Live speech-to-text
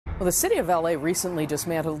Well, the city of LA recently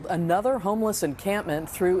dismantled another homeless encampment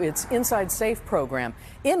through its Inside Safe program.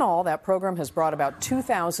 In all, that program has brought about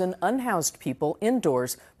 2,000 unhoused people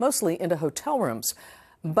indoors, mostly into hotel rooms.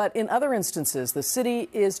 But in other instances, the city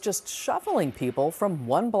is just shuffling people from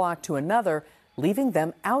one block to another, leaving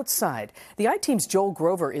them outside. The I-Team's Joel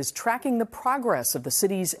Grover is tracking the progress of the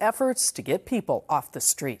city's efforts to get people off the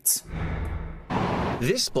streets.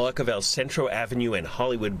 This block of El Centro Avenue and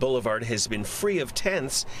Hollywood Boulevard has been free of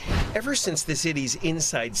tents ever since the city's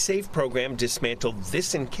Inside Safe program dismantled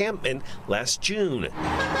this encampment last June.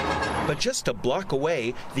 But just a block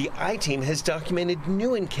away, the I-Team has documented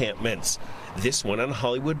new encampments. This one on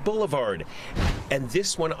Hollywood Boulevard and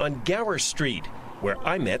this one on Gower Street, where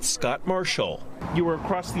I met Scott Marshall. You were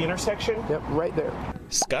across the intersection? Yep, right there.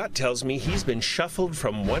 Scott tells me he's been shuffled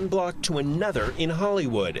from one block to another in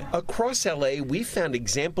Hollywood. Across LA, we found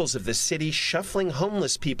examples of the city shuffling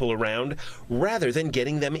homeless people around rather than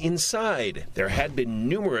getting them inside. There had been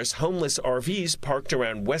numerous homeless RVs parked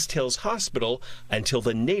around West Hills Hospital until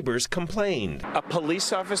the neighbors complained. A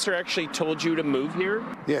police officer actually told you to move here?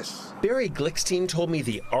 Yes. Barry Glickstein told me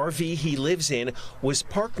the RV he lives in was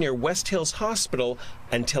parked near West Hills Hospital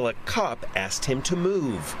until a cop asked him to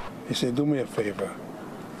move. He said, do me a favor.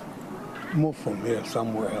 Move from here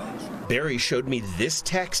somewhere else. Barry showed me this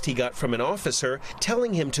text he got from an officer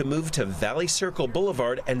telling him to move to Valley Circle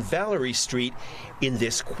Boulevard and Valerie Street in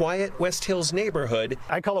this quiet West Hills neighborhood.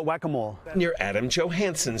 I call it whack-a-mole. Near Adam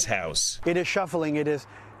Johansson's house. It is shuffling. It is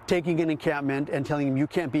taking an encampment and telling them you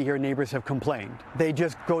can't be here, neighbors have complained. They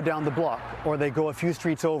just go down the block or they go a few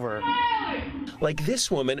streets over. Like this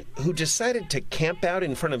woman who decided to camp out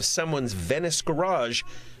in front of someone's Venice garage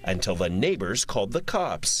until the neighbors called the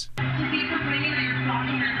cops.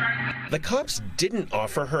 The cops didn't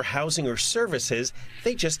offer her housing or services,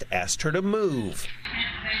 they just asked her to move.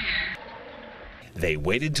 They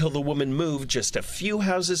waited till the woman moved just a few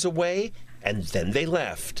houses away, and then they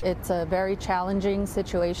left. It's a very challenging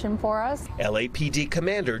situation for us. LAPD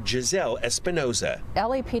Commander Giselle Espinoza.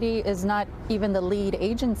 LAPD is not even the lead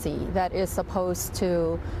agency that is supposed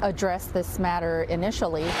to address this matter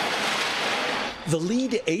initially. The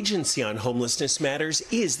lead agency on homelessness matters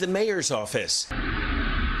is the mayor's office.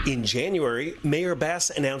 In January, Mayor Bass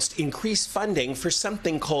announced increased funding for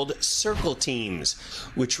something called Circle Teams,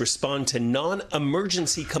 which respond to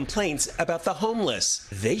non-emergency complaints about the homeless.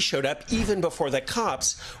 They showed up even before the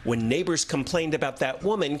cops when neighbors complained about that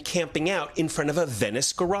woman camping out in front of a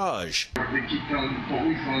Venice garage.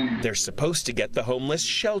 They're supposed to get the homeless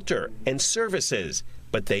shelter and services,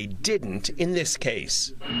 but they didn't in this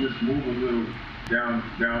case. Just move a little down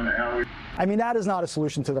the alley. I mean, that is not a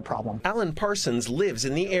solution to the problem. Alan Parsons lives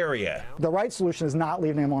in the area. The right solution is not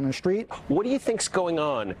leaving them on the street. What do you think's going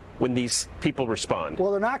on when these people respond?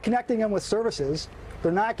 Well, they're not connecting them with services.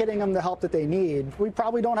 They're not getting them the help that they need. We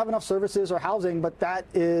probably don't have enough services or housing, but that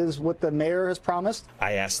is what the mayor has promised.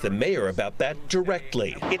 I asked the mayor about that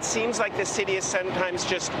directly. It seems like the city is sometimes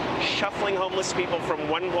just shuffling homeless people from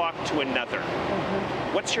one block to another.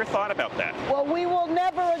 What's your thought about that? Well, we will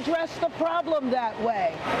never address the problem that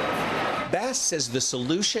way. Bass says the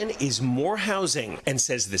solution is more housing and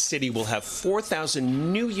says the city will have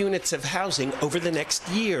 4,000 new units of housing over the next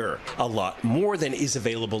year. A lot more than is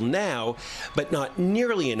available now, but not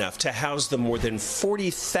nearly enough to house the more than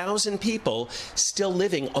 40,000 people still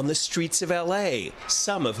living on the streets of LA,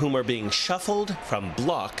 some of whom are being shuffled from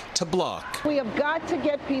block to block. We have got to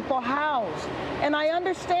get people housed. And I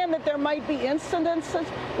understand that there might be incidences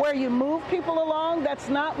where you move people along. That's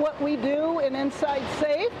not what we do in Inside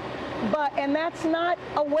Safe. And that's not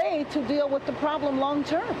a way to deal with the problem long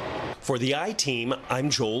term. For the I-Team, I'm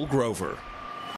Joel Grover.